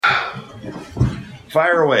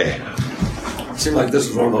Fire away. It seemed like this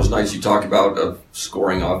was one of those nights you talked about of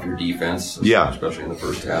scoring off your defense, especially in the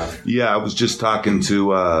first half. Yeah, I was just talking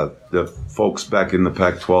to the folks back in the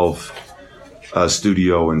Pac-12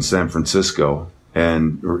 studio in San Francisco,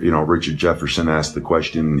 and Richard Jefferson asked the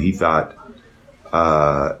question, and he thought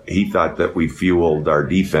that we fueled our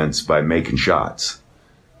defense by making shots.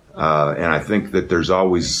 And I think that there's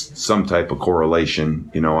always some type of correlation.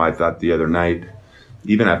 I thought the other night,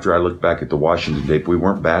 even after I looked back at the Washington tape, we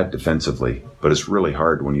weren't bad defensively, but it's really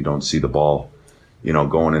hard when you don't see the ball,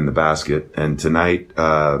 going in the basket. And tonight,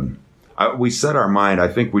 we set our mind. I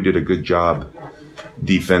think we did a good job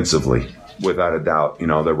defensively, without a doubt.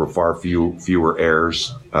 There were far fewer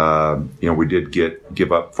errors. We did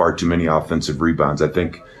give up far too many offensive rebounds. I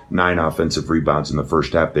think 9 offensive rebounds in the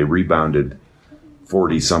first half. They rebounded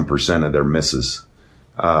 40-some% of their misses.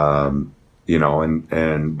 But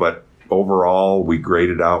overall, we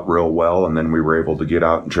graded out real well, and then we were able to get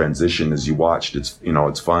out and transition. As you watched, it's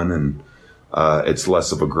fun, and it's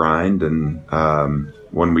less of a grind. And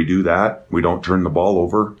when we do that, we don't turn the ball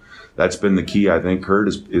over. That's been the key, I think, Kurt,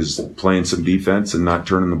 is playing some defense and not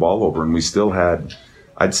turning the ball over. And we still had,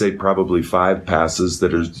 I'd say, probably 5 passes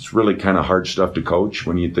that are really kind of hard stuff to coach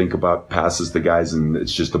when you think about passes to guys and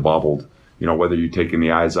it's just a bobbled, whether you're taking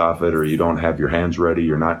the eyes off it or you don't have your hands ready,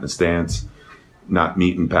 you're not in a stance, not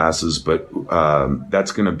meeting passes. But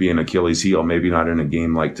that's going to be an Achilles heel, maybe not in a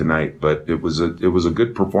game like tonight. But it was a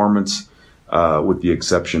good performance with the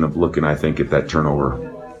exception of looking, I think, at that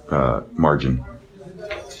turnover margin.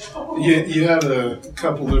 You had a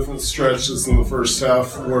couple different stretches in the first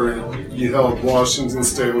half where you held Washington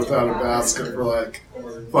State without a basket for like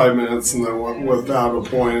 5 minutes and then without a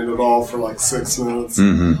point at all for like 6 minutes.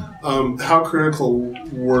 Mm-hmm. How critical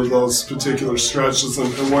were those particular stretches, and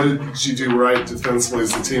what did you do right defensively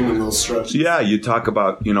as a team in those stretches? Yeah, you talk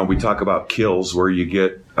about, we talk about kills where you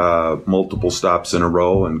get multiple stops in a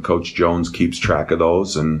row, and Coach Jones keeps track of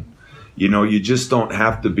those. And, you just don't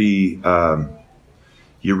have to be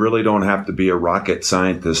you really don't have to be a rocket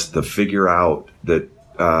scientist to figure out that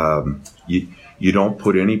you don't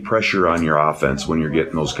put any pressure on your offense when you're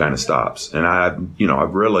getting those kind of stops. And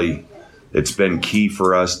I've really, it's been key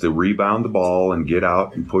for us to rebound the ball and get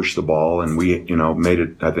out and push the ball. And we, made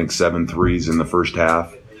it, I think, 7 threes in the first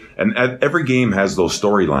half. And every game has those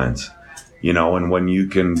storylines, and when you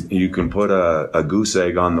can put a goose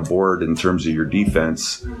egg on the board in terms of your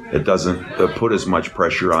defense, it doesn't put as much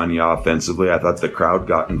pressure on you offensively. I thought the crowd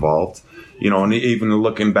got involved, and even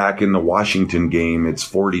looking back in the Washington game, it's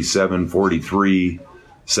 47-43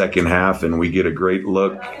 second half, and we get a great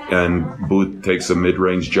look, and Booth takes a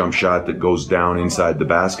mid-range jump shot that goes down inside the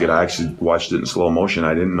basket. I actually watched it in slow motion.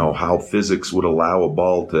 I didn't know how physics would allow a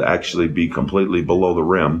ball to actually be completely below the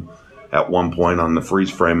rim at one point on the freeze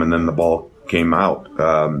frame, and then the ball came out.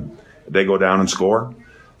 They go down and score.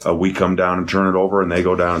 We come down and turn it over, and they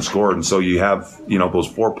go down and score. And so you have, those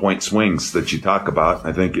 4-point swings that you talk about.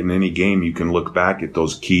 I think in any game you can look back at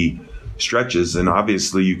those key stretches, and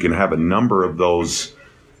obviously you can have a number of those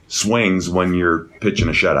swings when you're pitching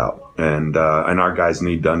a shutout. And our guys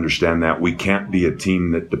need to understand that we can't be a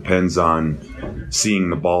team that depends on seeing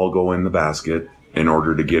the ball go in the basket in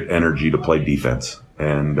order to get energy to play defense.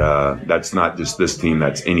 And that's not just this team,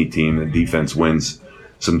 that's any team. The defense wins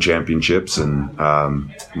some championships, and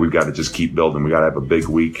we've got to just keep building. We got to have a big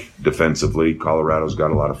week defensively. Colorado's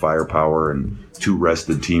got a lot of firepower, and 2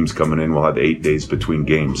 rested teams coming in. We'll have 8 days between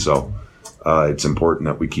games, so it's important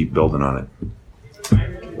that we keep building on it.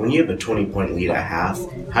 When you have a 20-point lead at half,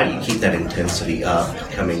 how do you keep that intensity up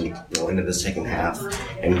coming into the second half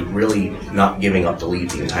and really not giving up the lead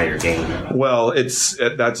the entire game? Well,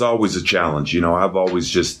 that's always a challenge. I've always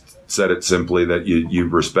just said it simply that you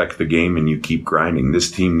respect the game and you keep grinding. This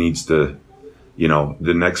team needs to,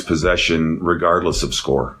 the next possession, regardless of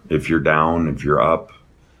score. If you're down, if you're up,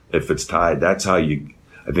 if it's tied, that's how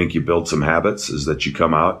I think you build some habits, is that you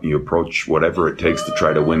come out and you approach whatever it takes to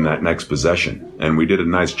try to win that next possession. And we did a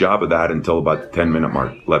nice job of that until about the 10-minute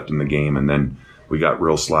mark left in the game. And then we got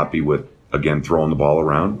real sloppy with, again, throwing the ball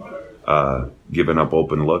around, giving up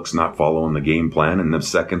open looks, not following the game plan. And the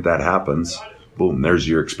second that happens, boom, there's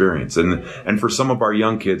your experience. And for some of our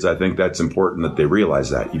young kids, I think that's important that they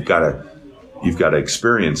realize that. You've got to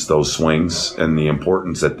experience those swings and the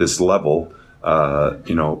importance at this level,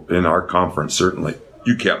 in our conference, certainly.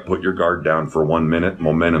 You can't put your guard down for 1 minute.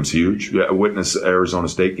 Momentum's huge. Witness Arizona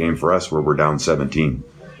State game for us where we're down 17.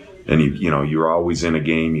 And you're always in a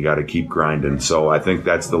game. You got to keep grinding. So I think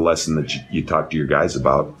that's the lesson that you talk to your guys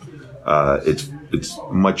about. It's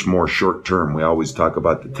much more short term. We always talk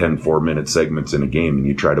about the 10 4-minute segments in a game, and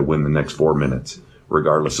you try to win the next 4 minutes.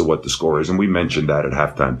 regardless of what the score is. And we mentioned that at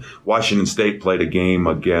halftime. Washington State played a game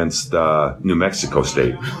against New Mexico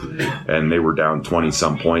State, and they were down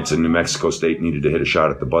 20-some points, and New Mexico State needed to hit a shot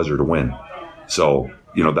at the buzzer to win. So,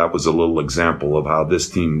 that was a little example of how this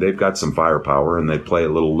team, they've got some firepower, and they play a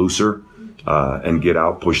little looser and get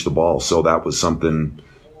out, push the ball. So that was something,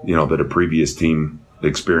 that a previous team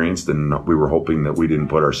experienced, and we were hoping that we didn't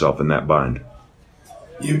put ourselves in that bind.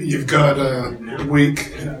 You've got a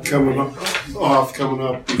week coming up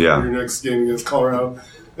before your next game against Colorado.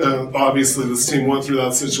 Obviously, this team went through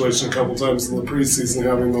that situation a couple times in the preseason,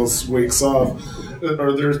 having those weeks off.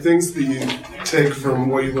 Are there things that you take from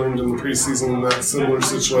what you learned in the preseason in that similar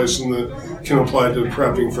situation that can apply to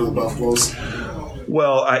prepping for the Buffaloes?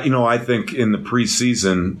 Well, I think in the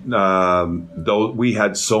preseason, though we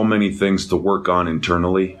had so many things to work on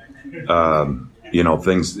internally.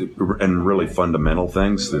 Things and really fundamental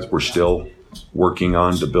things that we're still working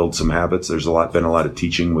on to build some habits. There's been a lot of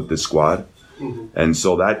teaching with this squad. Mm-hmm. And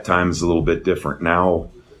so that time is a little bit different. Now,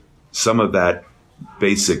 some of that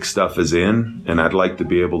basic stuff is in, and I'd like to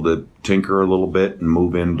be able to tinker a little bit and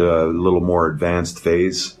move into a little more advanced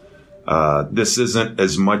phase. This isn't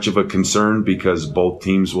as much of a concern because both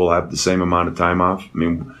teams will have the same amount of time off. I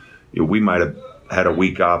mean, we might have had a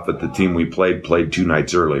week off, but the team we played 2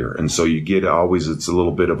 nights earlier. And so you get it's a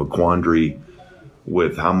little bit of a quandary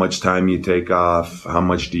with how much time you take off, how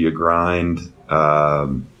much do you grind,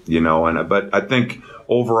 but I think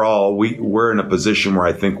overall we're in a position where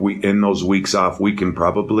I think in those weeks off, we can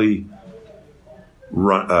probably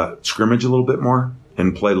run scrimmage a little bit more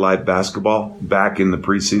and play live basketball. Back in the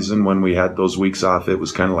preseason when we had those weeks off, it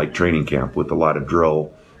was kind of like training camp with a lot of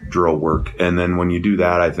drill work. And then when you do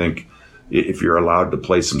that, I think if you're allowed to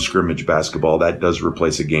play some scrimmage basketball, that does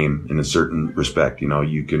replace a game in a certain respect.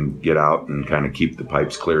 You can get out and kind of keep the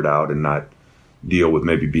pipes cleared out and not deal with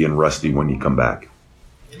maybe being rusty when you come back.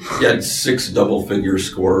 You had 6 double-figure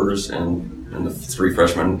scorers, and the 3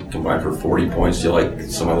 freshmen combined for 40 points. Do you like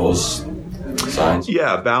some of those signs?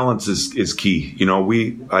 Yeah, balance is key.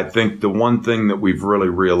 I think the one thing that we've really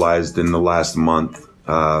realized in the last month,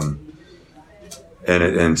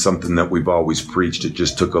 and something that we've always preached, it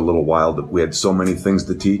just took a little while. That we had so many things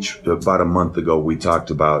to teach. About a month ago, we talked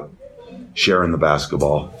about sharing the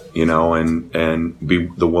basketball, and be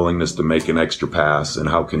the willingness to make an extra pass and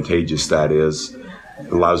how contagious that is.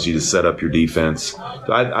 It allows you to set up your defense.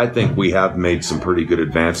 I think we have made some pretty good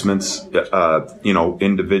advancements,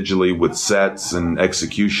 individually with sets and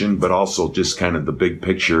execution, but also just kind of the big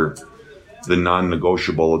picture. The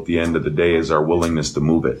non-negotiable at the end of the day is our willingness to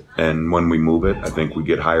move it. And when we move it, I think we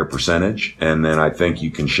get higher percentage. And then I think you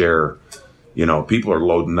can share, people are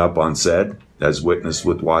loading up on Ced, as witnessed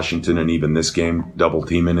with Washington and even this game, double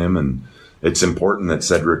teaming him. And it's important that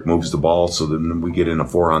Cedric moves the ball so that we get in a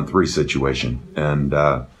 4-on-3 situation. And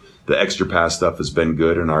the extra pass stuff has been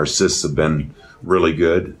good, and our assists have been really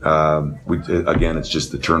good. Again, it's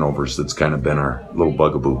just the turnovers that's kind of been our little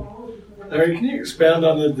bugaboo. Larry, can you expand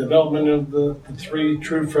on the development of the 3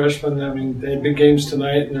 true freshmen? I mean, they had big games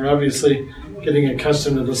tonight, and they're obviously getting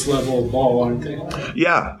accustomed to this level of ball, aren't they?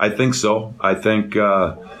 Yeah, I think so. I think,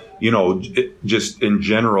 just in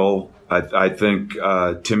general, I think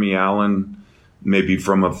Timmy Allen, maybe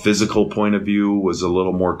from a physical point of view, was a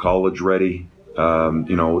little more college ready.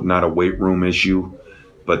 Not a weight room issue,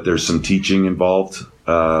 but there's some teaching involved.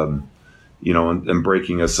 And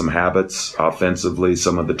breaking us some habits offensively,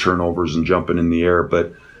 some of the turnovers and jumping in the air.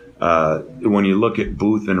 But when you look at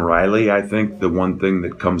Booth and Riley, I think the one thing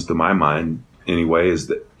that comes to my mind anyway is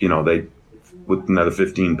that, they, with another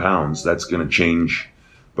 15 pounds, that's going to change.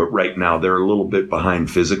 But right now they're a little bit behind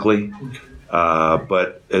physically.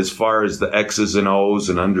 But as far as the X's and O's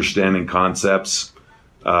and understanding concepts,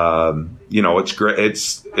 it's great.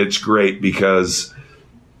 It's great because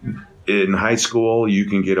in high school you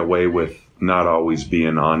can get away with not always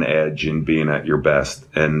being on edge and being at your best.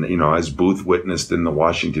 And, as Booth witnessed in the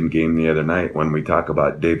Washington game the other night, when we talk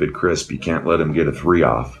about David Crisp, you can't let him get a 3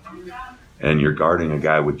 off. And you're guarding a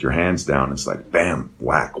guy with your hands down. It's like, bam,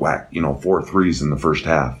 whack, whack, 4 threes in the first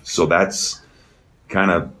half. So that's kind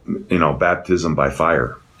of, baptism by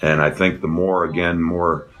fire. And I think the more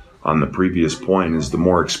on the previous point is the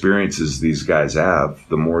more experiences these guys have,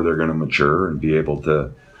 the more they're going to mature and be able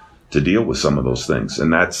to deal with some of those things.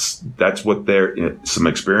 And that's what they're, some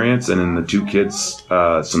experience, and in the 2 kids,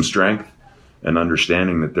 some strength and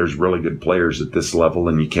understanding that there's really good players at this level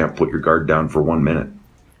and you can't put your guard down for 1 minute.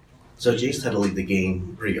 So Jace had to leave the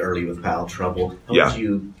game pretty early with foul trouble. How would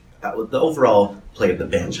you, the overall play of the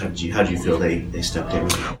bench, how did you feel they stepped in?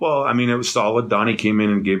 Well, I mean, it was solid. Donnie came in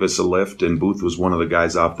and gave us a lift, and Booth was one of the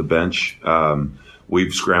guys off the bench.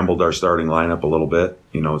 we've scrambled our starting lineup a little bit.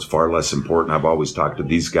 It's far less important. I've always talked to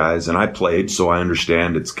these guys, and I played, so I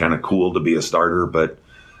understand it's kind of cool to be a starter. But,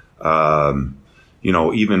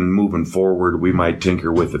 even moving forward, we might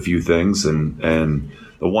tinker with a few things. And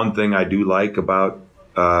the one thing I do like about,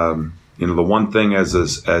 the one thing as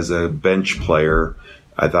a bench player,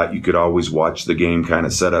 I thought you could always watch the game kind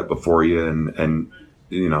of set up before you and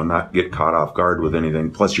not get caught off guard with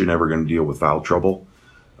anything. Plus, you're never going to deal with foul trouble.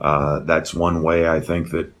 That's one way I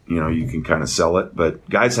think that, you can kind of sell it. But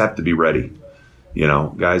guys have to be ready.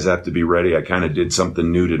 Guys have to be ready. I kind of did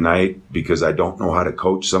something new tonight because I don't know how to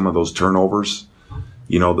coach some of those turnovers.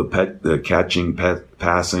 The catching,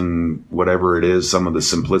 passing, whatever it is, some of the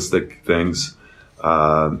simplistic things.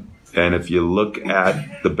 And if you look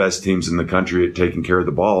at the best teams in the country at taking care of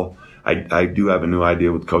the ball, I do have a new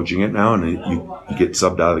idea with coaching it now, and you get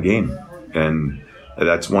subbed out of the game. And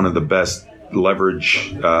that's one of the best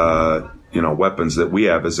leverage, weapons that we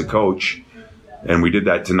have as a coach. And we did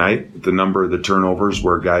that tonight. The number of the turnovers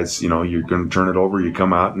where guys, you're going to turn it over, you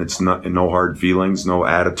come out, and it's no hard feelings, no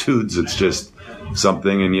attitudes. It's just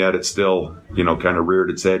something, and yet it still, kind of reared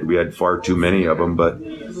its head. We had far too many of them, but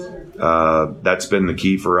that's been the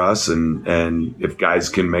key for us. And if guys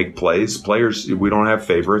can make players, we don't have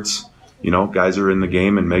favorites. Guys are in the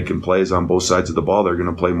game and making plays on both sides of the ball. They're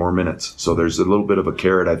going to play more minutes. So there's a little bit of a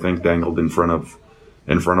carrot, I think, dangled in front of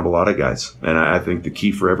a lot of guys. And I think the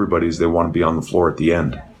key for everybody is they want to be on the floor at the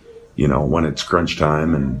end, when it's crunch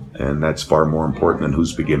time, and that's far more important than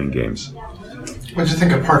who's beginning games. What did you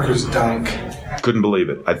think of Parker's dunk? Couldn't believe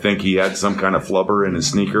it. I think he had some kind of flubber in his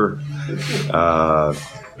sneaker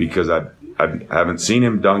because I haven't seen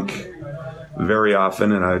him dunk very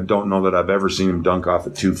often, and I don't know that I've ever seen him dunk off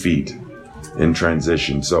at 2 feet in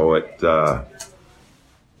transition. So it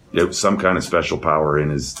was some kind of special power in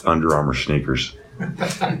his Under Armour sneakers.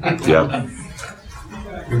 Yeah.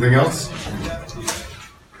 Anything else?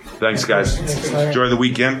 Thanks, guys. Enjoy the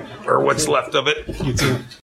weekend, or what's left of it. You too.